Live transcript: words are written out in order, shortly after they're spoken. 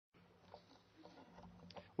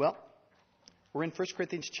Well, we're in 1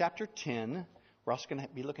 Corinthians chapter 10. We're also going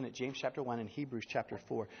to be looking at James chapter 1 and Hebrews chapter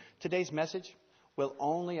 4. Today's message will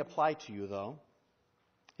only apply to you, though,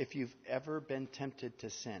 if you've ever been tempted to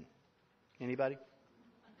sin. Anybody?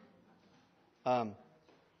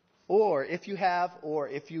 Or if you have, or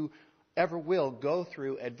if you ever will go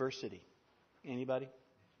through adversity. Anybody?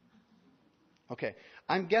 Okay.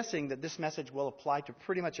 I'm guessing that this message will apply to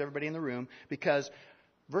pretty much everybody in the room because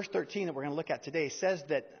verse 13 that we're going to look at today says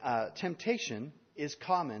that temptation is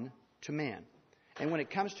common to man. And when it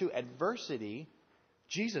comes to adversity,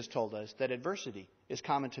 Jesus told us that adversity is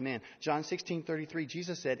common to man. John 16:33,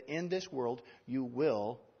 Jesus said, "In this world you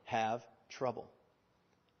will have trouble."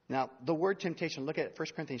 Now, the word temptation, look at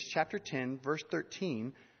 1 Corinthians chapter 10, verse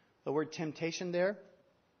 13. The word temptation there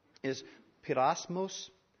is pirasmos.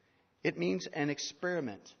 It means an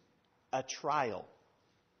experiment, a trial,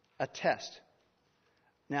 a test.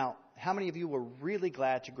 Now, how many of you were really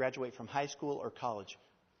glad to graduate from high school or college?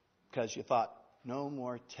 Because you thought, no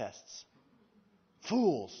more tests.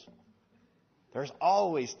 Fools. There's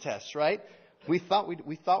always tests, right? We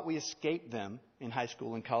thought we escaped them in high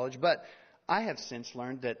school and college, but I have since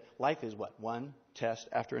learned that life is what? One test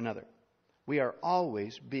after another. We are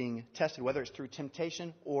always being tested, whether it's through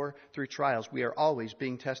temptation or through trials. We are always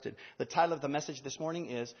being tested. The title of the message this morning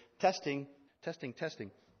is Testing, Testing,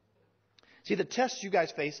 Testing. See, the tests you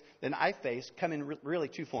guys face and I face come in really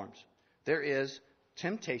two forms. There is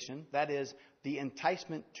temptation, that is the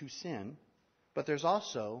enticement to sin, but there's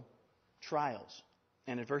also trials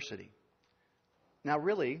and adversity. Now,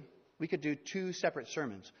 really, we could do two separate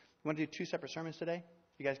sermons. You want to do two separate sermons today?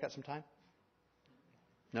 You guys got some time?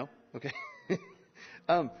 No? Okay.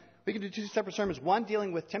 We can do two separate sermons, one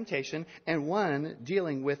dealing with temptation and one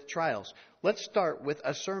dealing with trials. Let's start with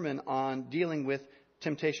a sermon on dealing with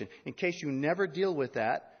temptation. In case you never deal with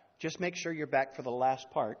that, just make sure you're back for the last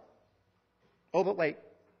part. Oh, but wait.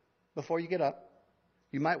 Before you get up,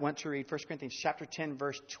 you might want to read 1 Corinthians chapter 10,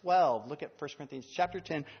 verse 12. Look at 1 Corinthians chapter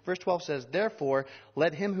 10, verse 12 says, "Therefore,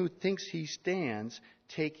 let him who thinks he stands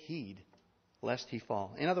take heed, lest he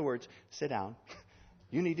fall." In other words, sit down.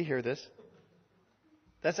 You need to hear this.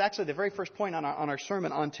 That's actually the very first point on our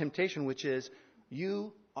sermon on temptation, which is,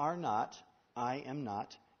 you are not, I am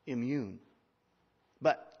not, immune.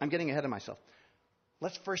 But I'm getting ahead of myself.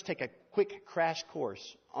 Let's first take a quick crash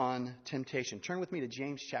course on temptation. Turn with me to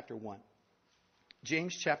James chapter 1.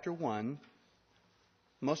 James chapter 1,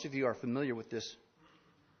 most of you are familiar with this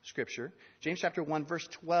scripture. James chapter 1, verse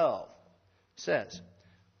 12 says,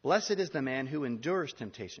 "Blessed is the man who endures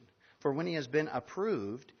temptation, for when he has been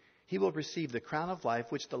approved, he will receive the crown of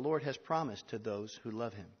life which the Lord has promised to those who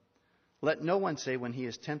love him. Let no one say when he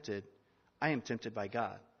is tempted, 'I am tempted by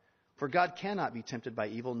God.' For God cannot be tempted by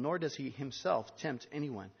evil, nor does he himself tempt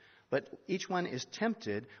anyone. But each one is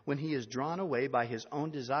tempted when he is drawn away by his own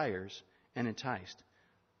desires and enticed.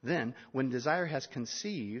 Then, when desire has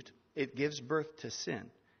conceived, it gives birth to sin.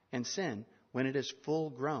 And sin, when it is full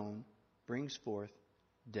grown, brings forth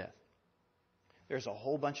death." There's a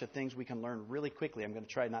whole bunch of things we can learn really quickly. I'm going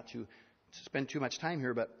to try not to spend too much time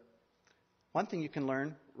here, but one thing you can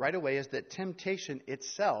learn right away is that temptation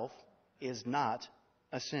itself is not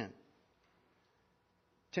a sin.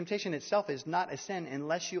 Temptation itself is not a sin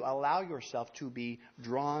unless you allow yourself to be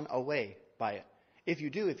drawn away by it. If you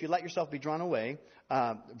do, if you let yourself be drawn away,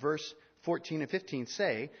 verse 14 and 15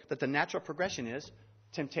 say that the natural progression is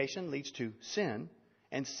temptation leads to sin,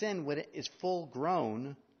 and sin, when it is full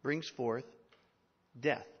grown, brings forth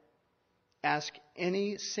death. Ask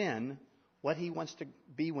any sin what he wants to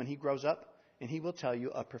be when he grows up, and he will tell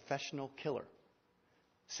you a professional killer.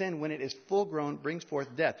 Sin, when it is full grown, brings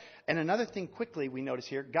forth death. And another thing quickly we notice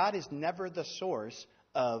here, God is never the source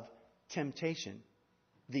of temptation,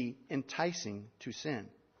 the enticing to sin.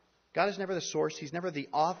 God is never the source. He's never the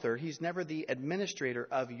author. He's never the administrator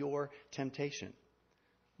of your temptation.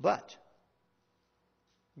 But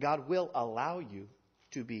God will allow you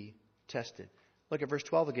to be tested. Look at verse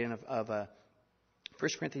 12 again of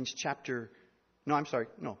 1 Corinthians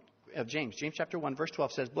of James. James chapter 1, verse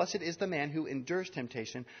 12 says, "Blessed is the man who endures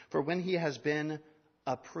temptation, for when he has been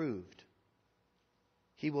approved,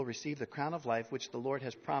 he will receive the crown of life which the Lord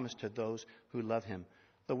has promised to those who love him."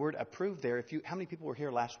 The word approved there, how many people were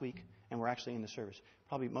here last week and were actually in the service?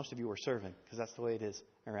 Probably most of you were serving, because that's the way it is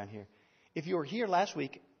around here. If you were here last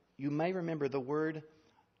week, you may remember the word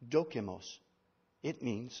dokimos. It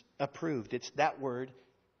means approved. It's that word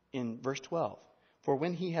in verse 12. For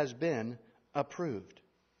when he has been approved.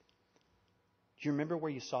 Do you remember where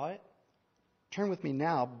you saw it? Turn with me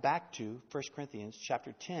now back to 1 Corinthians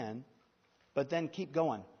chapter 10, but then keep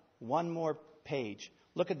going. One more page.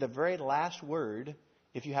 Look at the very last word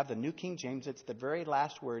If you have the New King James, it's the very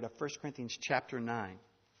last word of 1 Corinthians chapter 9.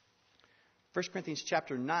 1 Corinthians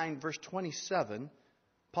chapter 9, verse 27,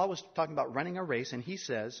 Paul was talking about running a race, and he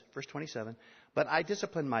says, verse 27, "But I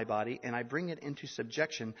discipline my body, and I bring it into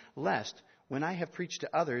subjection, lest, when I have preached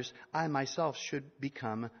to others, I myself should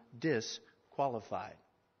become disqualified."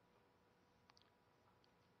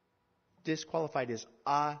 Disqualified is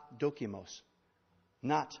adokimos,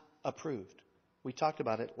 not approved. We talked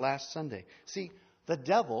about it last Sunday. See, the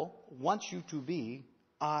devil wants you to be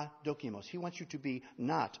adokimos. He wants you to be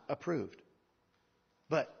not approved.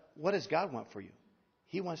 But what does God want for you?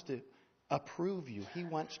 He wants to approve you. He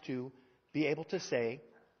wants to be able to say,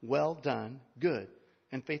 "Well done, good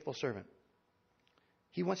and faithful servant."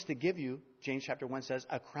 He wants to give you, James chapter 1 says,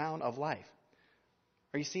 a crown of life.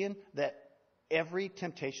 Are you seeing that every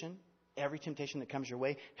temptation that comes your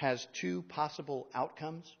way has two possible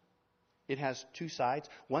outcomes? It has two sides.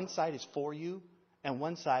 One side is for you, and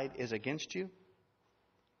one side is against you.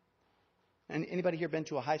 And anybody here been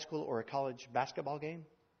to a high school or a college basketball game?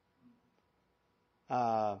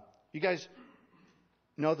 You guys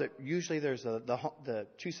know that usually there's the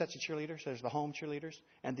two sets of cheerleaders. There's the home cheerleaders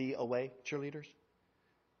and the away cheerleaders.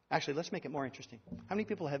 Actually, let's make it more interesting. How many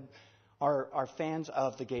people are fans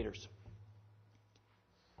of the Gators?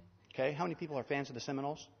 Okay, how many people are fans of the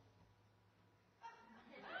Seminoles?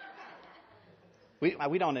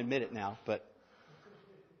 We don't admit it now, but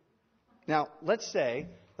now let's say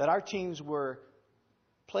that our teams were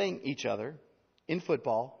playing each other in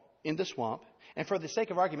football in the swamp, and for the sake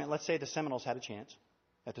of argument, let's say the Seminoles had a chance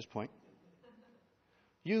at this point.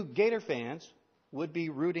 You Gator fans would be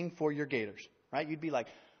rooting for your Gators, right? You'd be like,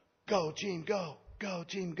 "Go team, go! Go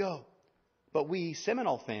team, go!" But we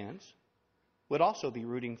Seminole fans would also be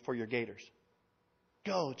rooting for your Gators.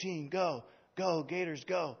 "Go team, go! Go Gators,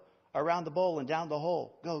 go! Around the bowl and down the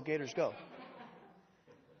hole, go Gators, go!"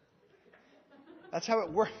 That's how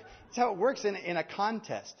it works. That's how it works in a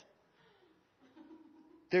contest.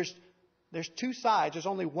 There's two sides. There's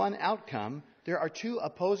only one outcome. There are two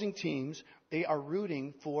opposing teams. They are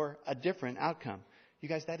rooting for a different outcome. You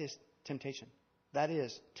guys, that is temptation. That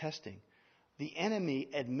is testing. The enemy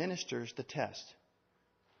administers the test.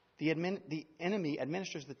 The enemy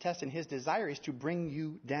administers the test, and his desire is to bring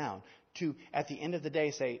you down. To, at the end of the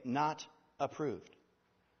day, say, "Not approved."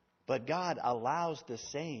 But God allows the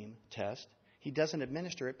same test. He doesn't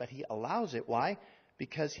administer it, but He allows it. Why?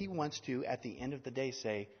 Because He wants to, at the end of the day,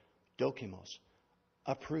 say, "Dokimos,"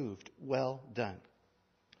 approved, well done.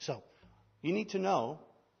 So, we need to know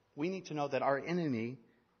that our enemy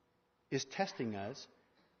is testing us.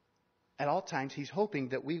 At all times, he's hoping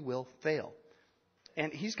that we will fail.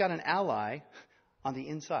 And he's got an ally on the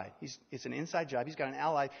inside. It's an inside job. He's got an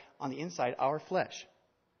ally on the inside, our flesh.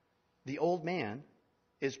 The old man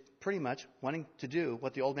is pretty much wanting to do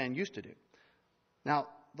what the old man used to do. Now,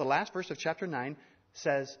 the last verse of chapter 9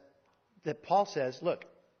 says that Paul says, look,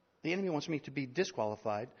 the enemy wants me to be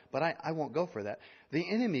disqualified, but I won't go for that. The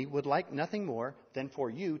enemy would like nothing more than for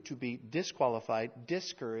you to be disqualified,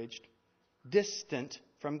 discouraged, distant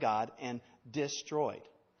from God, and destroyed.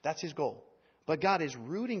 That's his goal. But God is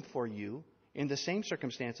rooting for you in the same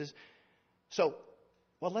circumstances. So,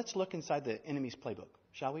 let's look inside the enemy's playbook,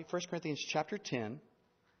 shall we? 1 Corinthians chapter 10,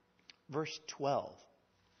 verse 12.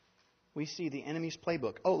 We see the enemy's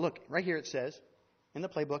playbook. Oh, look, right here it says, in the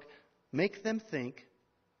playbook, make them think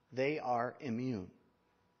they are immune.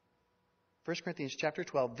 1 Corinthians chapter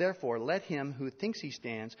 12, therefore, let him who thinks he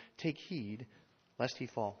stands take heed lest he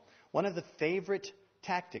fall. One of the favorite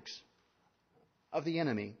tactics of the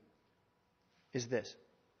enemy is this: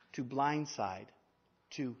 to blindside,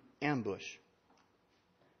 to ambush.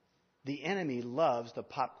 The enemy loves the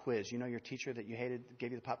pop quiz. You know your teacher that you hated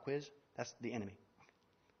gave you the pop quiz? That's the enemy.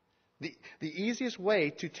 The easiest way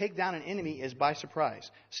to take down an enemy is by surprise.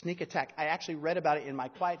 Sneak attack. I actually read about it in my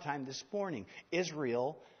quiet time this morning.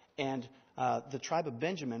 Israel and the tribe of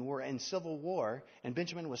Benjamin were in civil war, and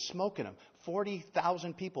Benjamin was smoking them.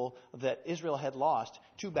 40,000 people that Israel had lost,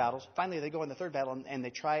 2 battles. Finally, they go in the third battle, and they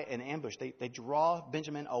try an ambush. They draw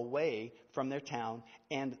Benjamin away from their town,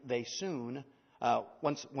 and they soon,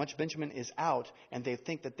 once Benjamin is out and they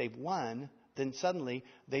think that they've won, then suddenly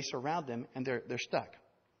they surround them, and they're stuck.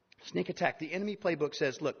 Sneak attack. The enemy playbook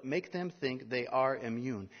says, look, make them think they are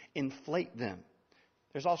immune. Inflate them.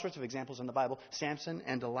 There's all sorts of examples in the Bible, Samson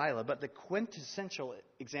and Delilah, but the quintessential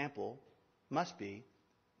example must be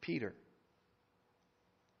Peter.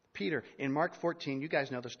 Peter, in Mark 14, you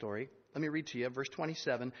guys know the story. Let me read to you, verse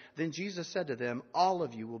 27. Then Jesus said to them, all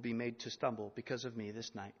of you will be made to stumble because of me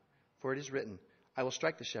this night. For it is written, I will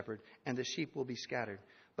strike the shepherd, and the sheep will be scattered.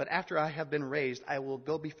 but after I have been raised, I will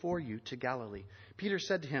go before you to Galilee." Peter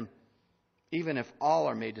said to him, "Even if all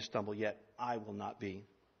are made to stumble, yet I will not be."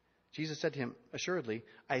 Jesus said to him, "Assuredly,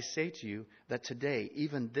 I say to you that today,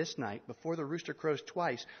 even this night, before the rooster crows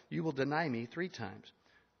twice, you will deny me 3 times.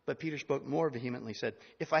 But Peter spoke more vehemently, said,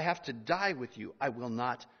 "If I have to die with you, I will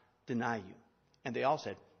not deny you." And they all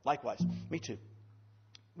said, "Likewise, me too.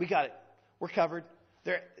 We got it. We're covered.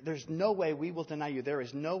 There's no way we will deny you. There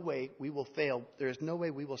is no way we will fail. There is no way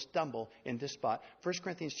we will stumble in this spot." 1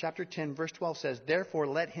 Corinthians chapter 10, verse 12 says, "Therefore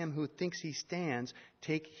let him who thinks he stands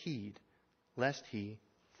take heed, lest he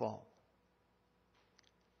fall."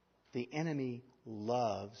 The enemy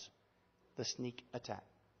loves the sneak attack,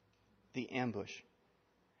 the ambush.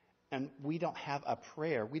 And we don't have a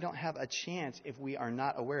prayer. We don't have a chance if we are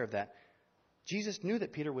not aware of that. Jesus knew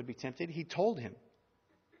that Peter would be tempted. He told him.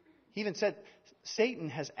 He even said, Satan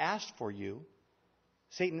has asked for you.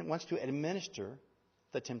 Satan wants to administer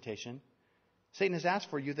the temptation. Satan has asked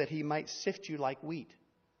for you that he might sift you like wheat.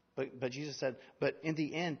 But Jesus said, "But in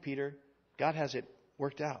the end, Peter, God has it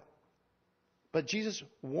worked out." But Jesus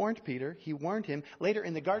warned Peter. He warned him. Later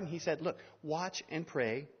in the garden, he said, "Look, watch and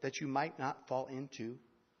pray that you might not fall into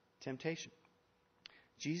temptation."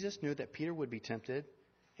 Jesus knew that Peter would be tempted,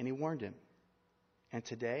 and he warned him. And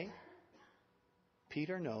today,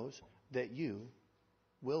 Peter knows that you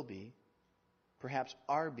will be, perhaps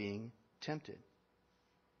are being tempted.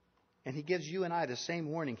 And he gives you and I the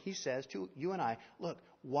same warning. He says to you and I, "Look,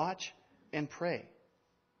 watch and pray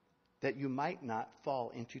that you might not fall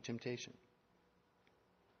into temptation."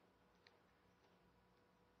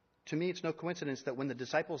 To me, it's no coincidence that when the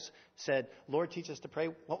disciples said, "Lord, teach us to pray,"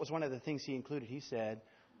 what was one of the things he included? He said,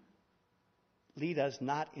 "Lead us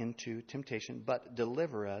not into temptation, but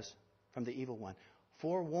deliver us from the evil one."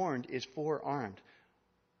 Forewarned is forearmed.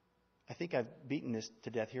 I think I've beaten this to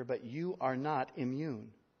death here, but you are not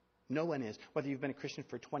immune. No one is. Whether you've been a Christian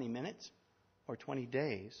for 20 minutes or 20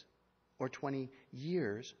 days or 20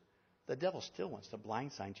 years, the devil still wants to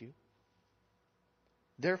blindside you.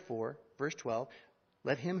 Therefore, verse 12,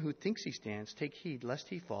 let him who thinks he stands take heed lest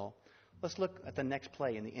he fall. Let's look at the next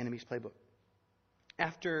play in the enemy's playbook.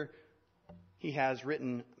 After he has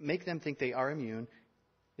written, make them think they are immune,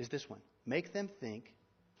 is this one. Make them think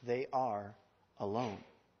they are alone.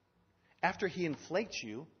 After he inflates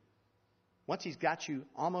you, once he's got you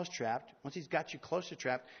almost trapped, once he's got you close to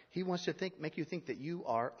trapped, he wants to make you think that you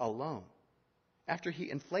are alone. After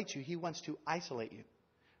he inflates you, he wants to isolate you.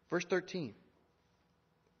 Verse 13.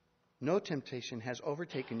 No temptation has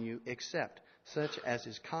overtaken you except such as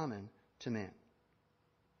is common to man.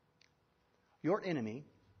 Your enemy,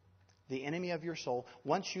 the enemy of your soul,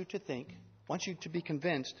 wants you to think, wants you to be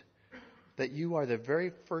convinced that you are the very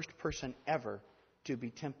first person ever to be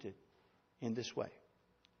tempted in this way.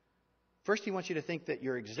 First, he wants you to think that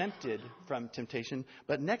you're exempted from temptation,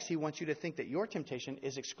 but next he wants you to think that your temptation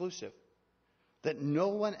is exclusive. That no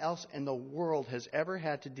one else in the world has ever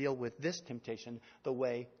had to deal with this temptation the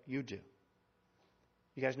way you do.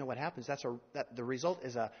 You guys know what happens? The result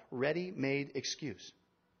is a ready-made excuse.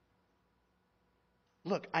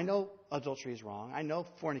 Look, I know adultery is wrong. I know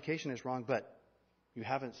fornication is wrong, but you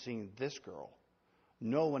haven't seen this girl.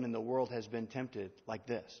 No one in the world has been tempted like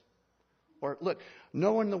this. Or, look,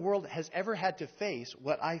 no one in the world has ever had to face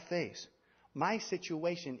what I face. My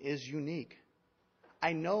situation is unique.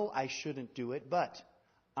 I know I shouldn't do it, but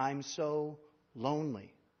I'm so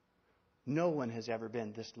lonely. No one has ever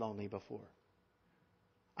been this lonely before.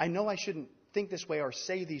 I know I shouldn't think this way or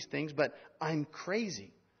say these things, but I'm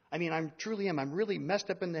crazy. I mean, I truly am. I'm really messed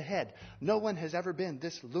up in the head. No one has ever been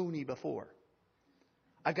this loony before.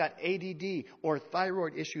 I've got ADD or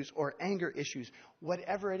thyroid issues or anger issues,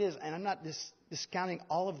 whatever it is. And I'm not discounting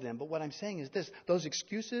all of them, but what I'm saying is this. Those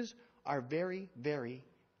excuses are very, very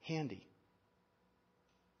handy.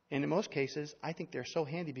 And in most cases, I think they're so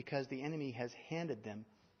handy because the enemy has handed them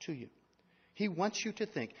to you. He wants you to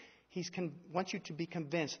think, wants you to be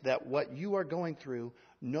convinced that what you are going through,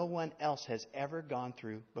 no one else has ever gone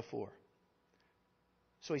through before.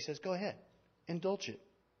 So he says, go ahead, indulge it,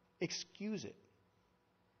 excuse it.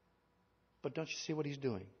 But don't you see what he's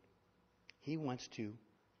doing? He wants to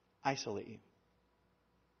isolate you.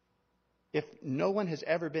 If no one has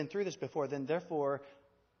ever been through this before, then therefore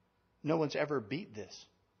no one's ever beat this.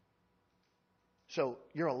 So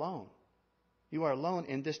you're alone. You are alone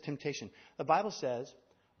in this temptation. The Bible says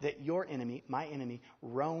that your enemy, my enemy,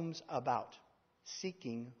 roams about,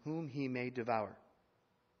 seeking whom he may devour,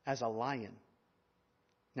 as a lion.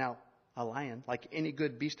 Now, a lion, like any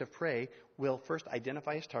good beast of prey, will first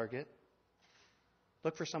identify his target,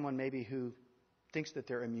 look for someone maybe who thinks that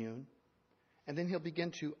they're immune, and then he'll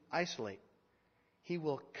begin to isolate. He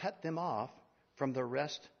will cut them off from the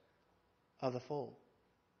rest of the fold.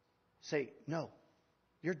 Say, no,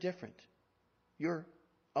 you're different. You're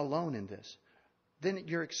alone in this. Then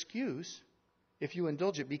your excuse, if you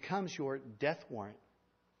indulge it, becomes your death warrant.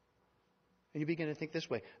 And you begin to think this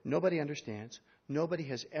way. Nobody understands. Nobody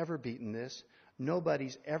has ever beaten this.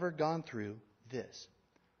 Nobody's ever gone through this.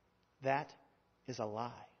 That is a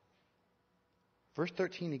lie. Verse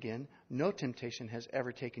 13 again. No temptation has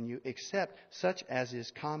ever taken you except such as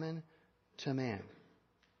is common to man.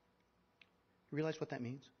 You realize what that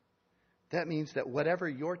means? That means that whatever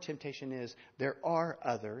your temptation is, there are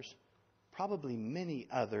others, probably many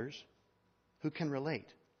others, who can relate.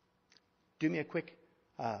 Do me a quick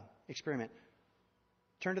experiment.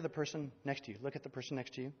 Turn to the person next to you. Look at the person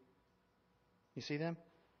next to you. You see them?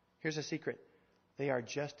 Here's a secret. They are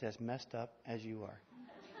just as messed up as you are.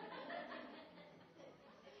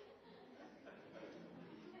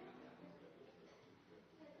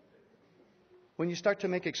 When you start to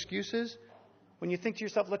make excuses, when you think to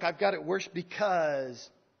yourself, look, I've got it worse because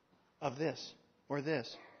of this or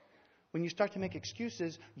this. When you start to make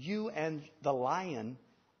excuses, you and the lion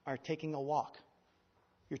are taking a walk.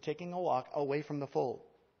 You're taking a walk away from the fold.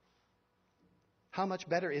 How much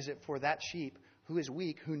better is it for that sheep who is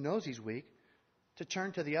weak, who knows he's weak, to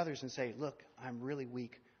turn to the others and say, look, I'm really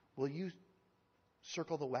weak. Will you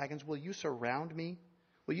circle the wagons? Will you surround me?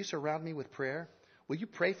 Will you surround me with prayer? Will you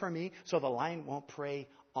pray for me so the lion won't prey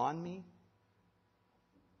on me?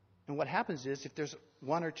 And what happens is, if there's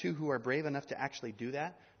one or two who are brave enough to actually do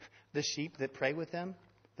that, the sheep that pray with them,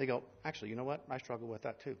 they go, actually, you know what? I struggle with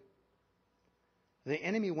that too. The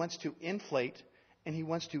enemy wants to inflate and he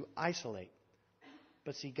wants to isolate.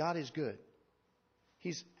 But see, God is good.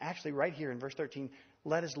 He's actually right here in verse 13,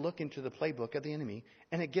 let us look into the playbook of the enemy,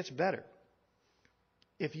 and it gets better.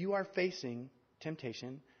 If you are facing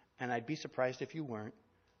temptation, and I'd be surprised if you weren't,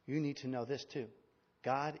 you need to know this too.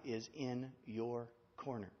 God is in your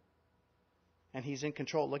corner. And He's in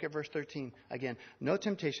control. Look at verse 13 again. No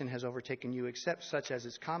temptation has overtaken you except such as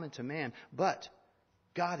is common to man. But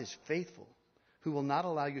God is faithful, who will not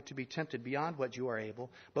allow you to be tempted beyond what you are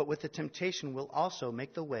able, but with the temptation will also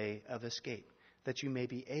make the way of escape, that you may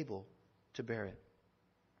be able to bear it.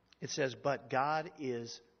 It says, but God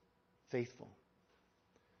is faithful.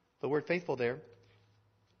 The word faithful there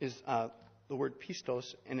is the word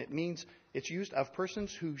pistos, and it means it's used of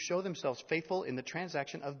persons who show themselves faithful in the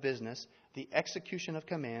transaction of business, the execution of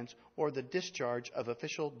commands, or the discharge of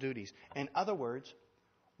official duties. In other words,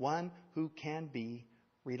 one who can be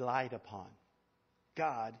relied upon.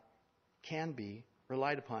 God can be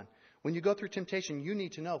relied upon. When you go through temptation, you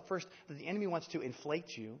need to know first that the enemy wants to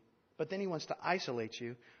inflate you, but then he wants to isolate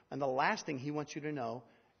you. And the last thing he wants you to know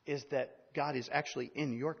is that God is actually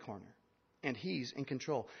in your corner and He's in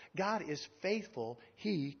control. God is faithful.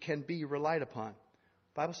 He can be relied upon.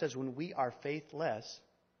 The Bible says when we are faithless,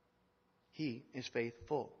 He is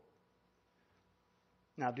faithful.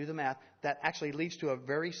 Now do the math. That actually leads to a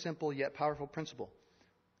very simple yet powerful principle.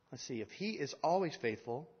 Let's see. If He is always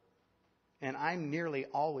faithful, and I'm nearly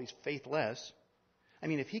always faithless, I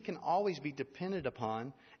mean, if He can always be depended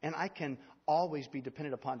upon, and I can always be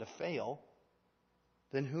depended upon to fail,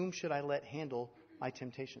 then whom should I let handle my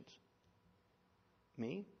temptations?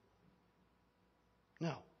 Me?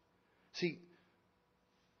 No. See,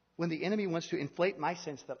 when the enemy wants to inflate my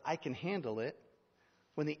sense that I can handle it,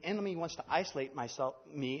 when the enemy wants to isolate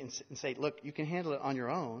me and say, look, you can handle it on your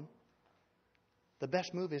own, the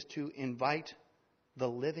best move is to invite the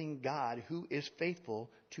living God who is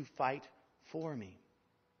faithful to fight for me.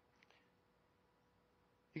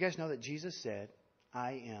 You guys know that Jesus said,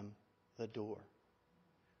 I am the door.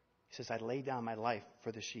 He says, I lay down my life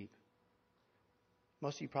for the sheep.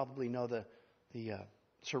 Most of you probably know the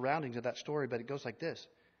surroundings of that story, but it goes like this.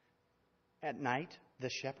 At night, the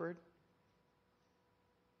shepherd,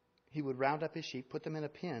 he would round up his sheep, put them in a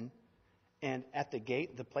pen, and at the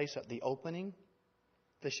gate, the place of the opening,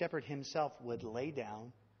 the shepherd himself would lay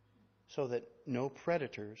down so that no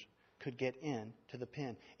predators could get in to the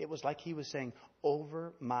pen. It was like he was saying,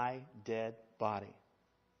 over my dead body.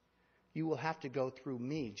 You will have to go through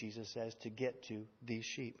me, Jesus says, to get to these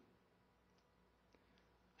sheep.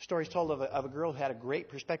 Stories told of a girl who had a great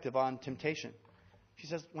perspective on temptation. She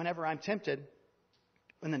says, whenever I'm tempted,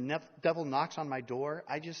 when the devil knocks on my door,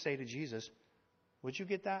 I just say to Jesus, would you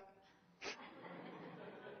get that?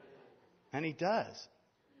 And he does.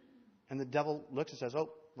 And the devil looks and says,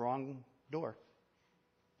 oh, wrong door.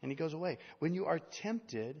 And he goes away. When you are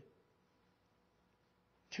tempted,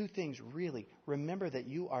 two things really. Remember that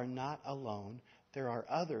you are not alone. There are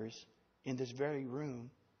others in this very room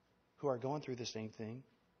who are going through the same thing.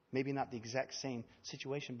 Maybe not the exact same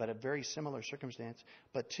situation, but a very similar circumstance.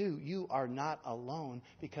 But 2, you are not alone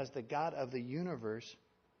because the God of the universe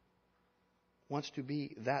wants to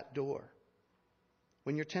be that door.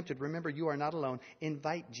 When you're tempted, remember you are not alone.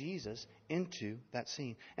 Invite Jesus into that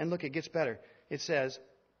scene. And look, it gets better. It says,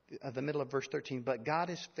 at the middle of verse 13, but God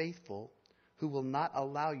is faithful, who will not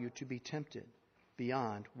allow you to be tempted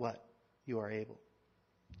beyond what you are able.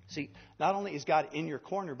 See, not only is God in your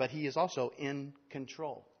corner, but He is also in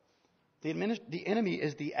control. The enemy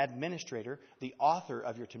is the administrator, the author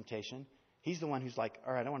of your temptation. He's the one who's like,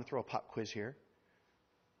 all right, I want to throw a pop quiz here.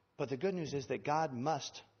 But the good news is that God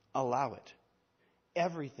must allow it.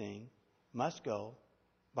 Everything must go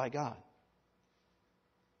by God.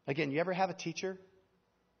 Again, you ever have a teacher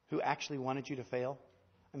who actually wanted you to fail?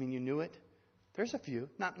 I mean, you knew it. There's a few,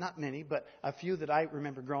 not many, but a few that I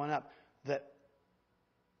remember growing up that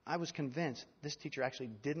I was convinced this teacher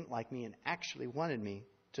actually didn't like me and actually wanted me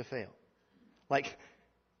to fail. Like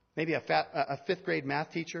maybe a fifth grade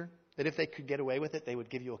math teacher that if they could get away with it, they would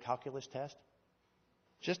give you a calculus test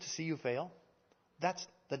just to see you fail. That's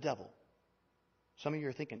the devil. Some of you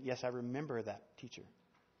are thinking, yes, I remember that teacher.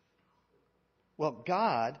 Well,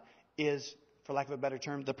 God is, for lack of a better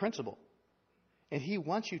term, the principal. And He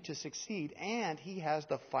wants you to succeed, and He has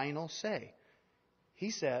the final say.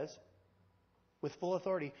 He says, with full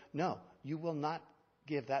authority, no, you will not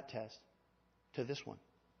give that test to this one.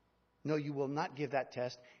 No, you will not give that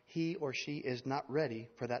test. He or she is not ready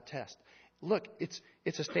for that test. Look, it's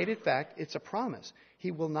a stated fact. It's a promise.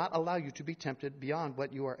 He will not allow you to be tempted beyond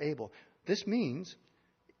what you are able. This means,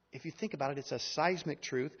 if you think about it, it's a seismic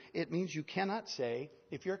truth. It means you cannot say,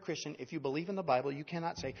 if you're a Christian, if you believe in the Bible, you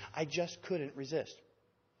cannot say, I just couldn't resist.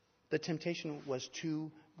 The temptation was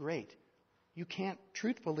too great. You can't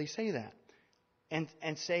truthfully say that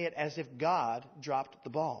and say it as if God dropped the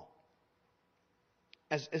ball.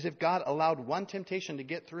 As if God allowed one temptation to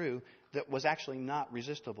get through that was actually not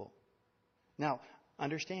resistible. Now,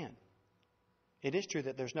 understand, it is true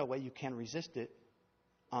that there's no way you can resist it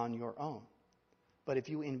on your own. But if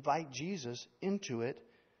you invite Jesus into it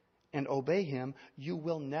and obey Him, you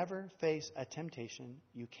will never face a temptation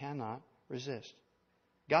you cannot resist.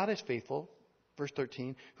 God is faithful, verse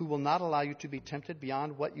 13, who will not allow you to be tempted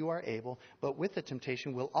beyond what you are able, but with the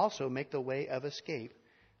temptation will also make the way of escape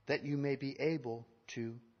that you may be able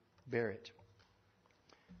to bear it.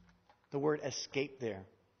 The word escape there,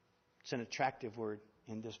 it's an attractive word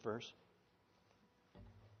in this verse.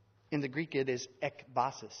 In the Greek it is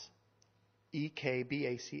ekbasis.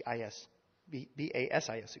 E-K-B-A-S-I-S.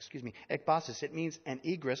 B-A-S-I-S, excuse me. Ekbasis. It means an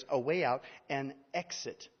egress, a way out, an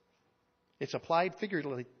exit. It's applied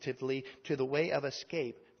figuratively to the way of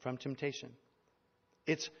escape from temptation.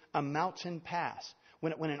 It's a mountain pass.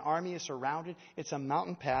 When an army is surrounded, it's a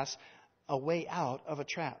mountain pass, a way out of a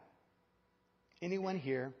trap. Anyone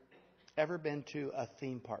here ever been to a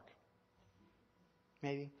theme park?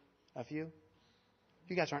 Maybe? A few?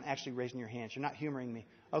 You guys aren't actually raising your hands. You're not humoring me.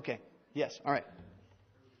 Okay. Yes. All right.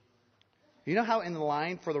 You know how in the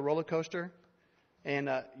line for the roller coaster, and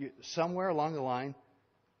somewhere along the line,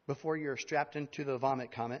 before you're strapped into the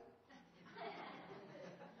vomit comet,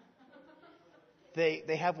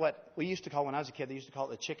 they have what we used to call, when I was a kid, they used to call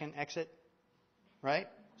it the chicken exit. Right?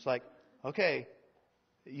 It's like, okay,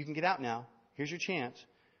 you can get out now. Here's your chance.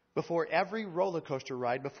 Before every roller coaster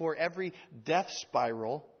ride, before every death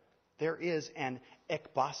spiral, there is an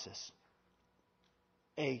ekbasis,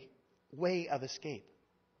 a way of escape.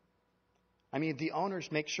 I mean, the owners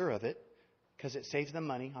make sure of it because it saves them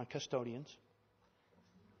money on custodians.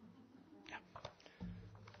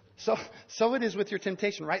 So it is with your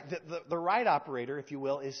temptation, right? The ride operator, if you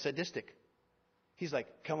will, is sadistic. He's like,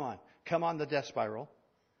 come on the death spiral.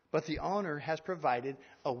 But the owner has provided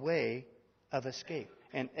a way of escape,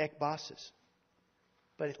 an ekbasis.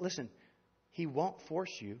 But listen, he won't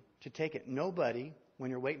force you to take it. Nobody,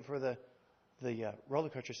 when you're waiting for the roller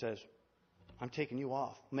coaster, says, I'm taking you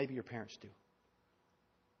off. Maybe your parents do.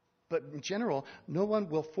 But in general, no one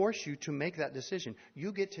will force you to make that decision.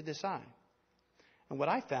 You get to decide. And what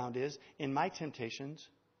I found is, in my temptations,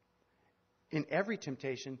 in every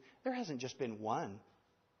temptation, there hasn't just been one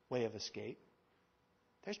way of escape.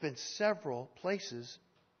 There's been several places,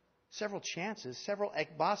 several chances, several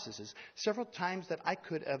ekbasis, several times that I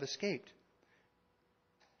could have escaped.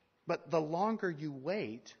 But the longer you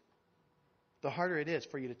wait, the harder it is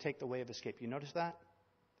for you to take the way of escape. You notice that?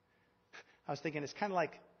 I was thinking it's kind of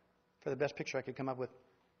like, for the best picture I could come up with,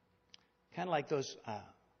 kind of like those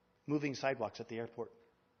moving sidewalks at the airport.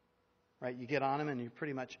 Right? You get on them and you're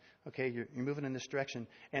pretty much, okay, you're moving in this direction,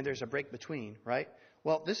 and there's a break between, right?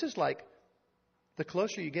 Well, this is like, the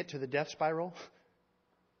closer you get to the death spiral,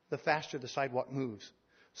 the faster the sidewalk moves.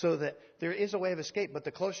 So that there is a way of escape, but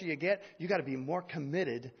the closer you get, you got to be more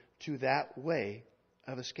committed to that way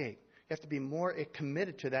of escape. You have to be more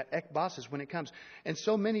committed to that ekbasis when it comes. And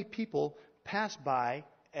so many people pass by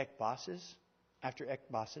ekbasis after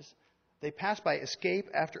ekbasis. They pass by escape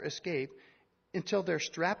after escape until they're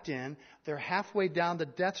strapped in, they're halfway down the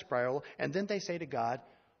death spiral, and then they say to God,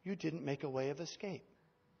 you didn't make a way of escape.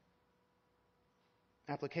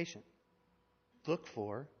 Application. Look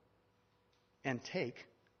for and take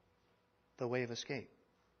the way of escape.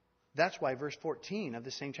 That's why verse 14 of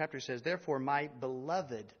the same chapter says, therefore, my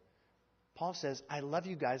beloved, Paul says, I love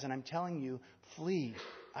you guys, and I'm telling you, flee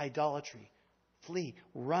idolatry. Flee.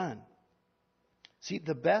 Run. See,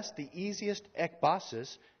 the best, the easiest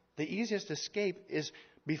ekbasis, the easiest escape is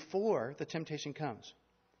before the temptation comes.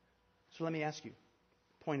 So let me ask you,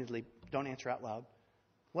 pointedly, don't answer out loud.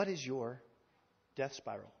 What is your death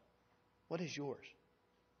spiral? What is yours?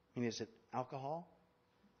 I mean, is it alcohol?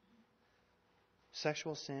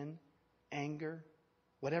 Sexual sin? Anger?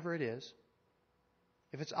 Whatever it is.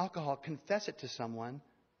 If it's alcohol, confess it to someone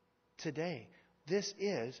today. This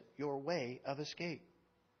is your way of escape.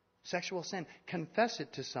 Sexual sin, confess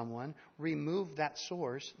it to someone. Remove that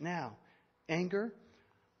source now. Anger,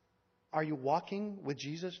 are you walking with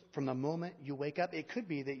Jesus from the moment you wake up? It could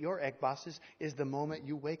be that your ekbasis is the moment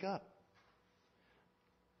you wake up.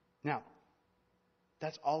 Now,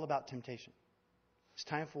 that's all about temptation. It's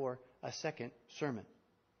time for a second sermon.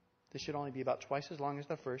 This should only be about twice as long as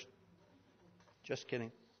the first. Just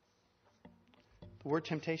kidding. The word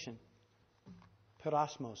temptation,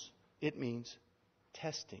 perasmos, it means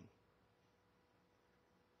testing.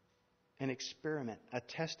 An experiment, a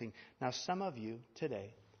testing. Now, some of you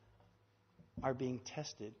today are being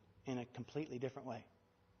tested in a completely different way.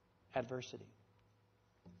 Adversity.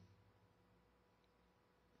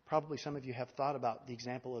 Probably some of you have thought about the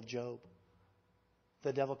example of Job.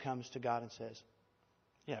 The devil comes to God and says,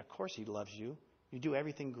 yeah, of course he loves you. You do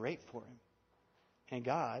everything great for him. And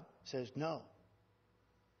God says, no.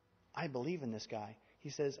 I believe in this guy. He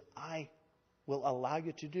says, I will allow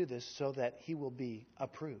you to do this so that he will be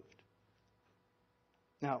approved.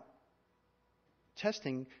 Now,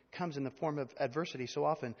 testing comes in the form of adversity so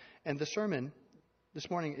often. And the sermon this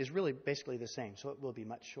morning is really basically the same, so it will be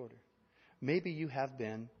much shorter. Maybe you have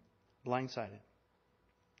been blindsided.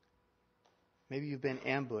 Maybe you've been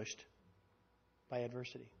ambushed by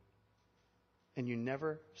adversity. And you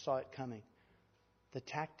never saw it coming. The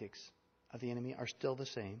tactics of the enemy are still the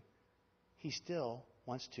same. He still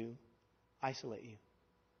wants to isolate you.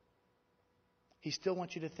 He still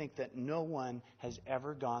wants you to think that no one has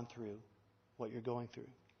ever gone through what you're going through.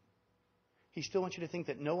 He still wants you to think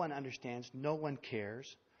that no one understands, no one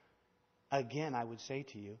cares. Again, I would say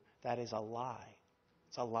to you, that is a lie.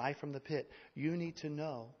 It's a lie from the pit. You need to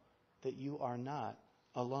know that you are not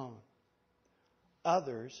alone.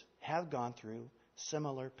 Others have gone through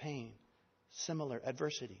similar pain, similar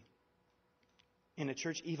adversity. In a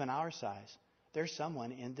church even our size, there's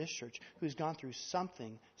someone in this church who's gone through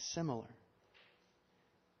something similar.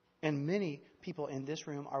 And many people in this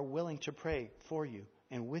room are willing to pray for you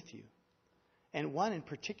and with you. And one in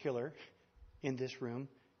particular in this room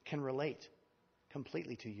can relate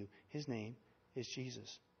completely to you. His name is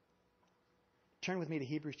Jesus. Turn with me to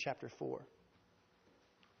Hebrews chapter 4.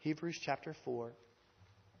 Hebrews chapter 4.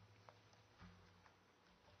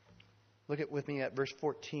 Look with me at verse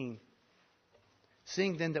 14.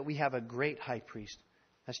 Seeing then that we have a great high priest,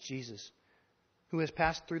 that's Jesus, who has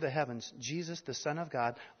passed through the heavens, Jesus, the Son of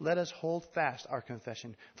God, let us hold fast our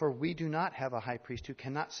confession. For we do not have a high priest who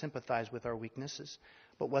cannot sympathize with our weaknesses,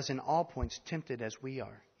 but was in all points tempted as we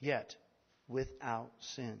are, yet without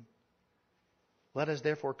sin. Let us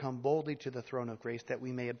therefore come boldly to the throne of grace, that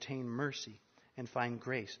we may obtain mercy and find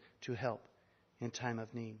grace to help in time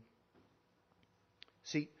of need.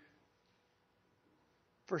 See,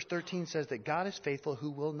 verse 13 says that God is faithful,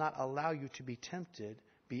 who will not allow you to be tempted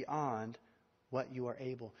beyond what you are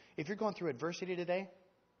able. If you're going through adversity today,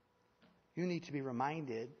 you need to be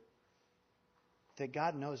reminded that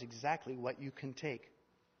God knows exactly what you can take.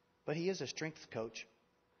 But He is a strength coach.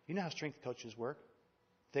 You know how strength coaches work.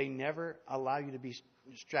 They never allow you to be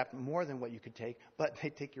strapped more than what you could take, but they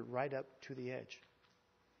take you right up to the edge.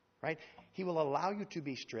 Right? He will allow you to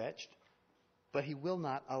be stretched, but He will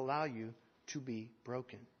not allow you to be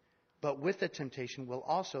broken. But with the temptation will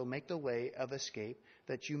also make the way of escape,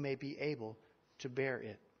 that you may be able to bear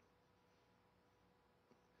it.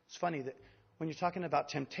 It's funny that when you're talking about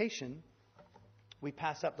temptation, we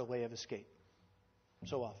pass up the way of escape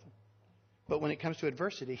so often. But when it comes to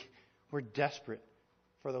adversity, we're desperate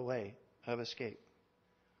for the way of escape.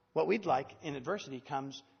 What we'd like in adversity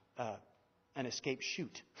comes an escape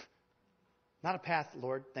chute. Not a path,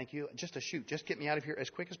 Lord, thank you. Just a chute. Just get me out of here as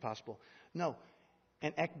quick as possible. No.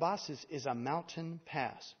 An ekbasis is a mountain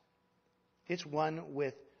pass. It's one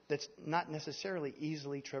that's not necessarily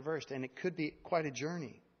easily traversed, and it could be quite a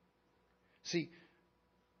journey. See,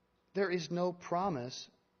 there is no promise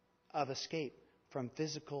of escape from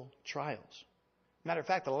physical trials. Matter of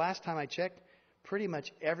fact, the last time I checked, pretty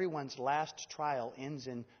much everyone's last trial ends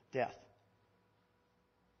in death.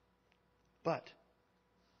 But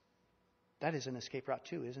that is an escape route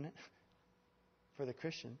too, isn't it? For the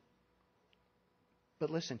Christian. But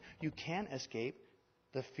listen, you can escape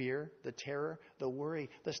the fear, the terror, the worry,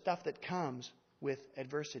 the stuff that comes with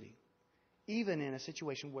adversity. Even in a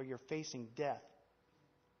situation where you're facing death.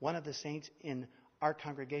 One of the saints in our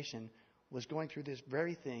congregation was going through this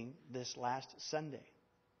very thing this last Sunday.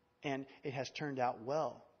 And it has turned out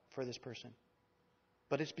well for this person.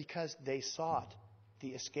 But it's because they sought the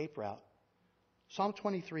escape route. Psalm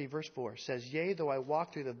 23 verse 4 says, "Yea, though I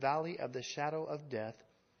walk through the valley of the shadow of death,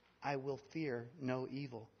 I will fear no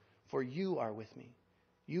evil, for you are with me.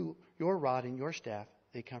 Your rod and your staff,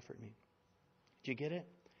 they comfort me." Do you get it?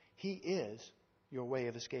 He is your way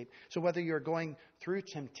of escape. So whether you're going through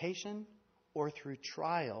temptation or through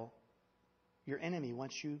trial, your enemy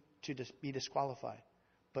wants you to be disqualified.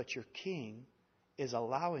 But your King is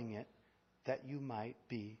allowing it that you might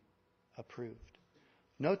be approved.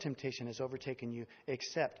 No temptation has overtaken you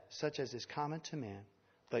except such as is common to man.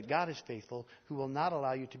 But God is faithful, who will not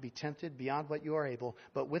allow you to be tempted beyond what you are able,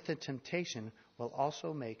 but with the temptation will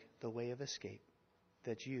also make the way of escape,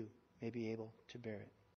 that you may be able to bear it.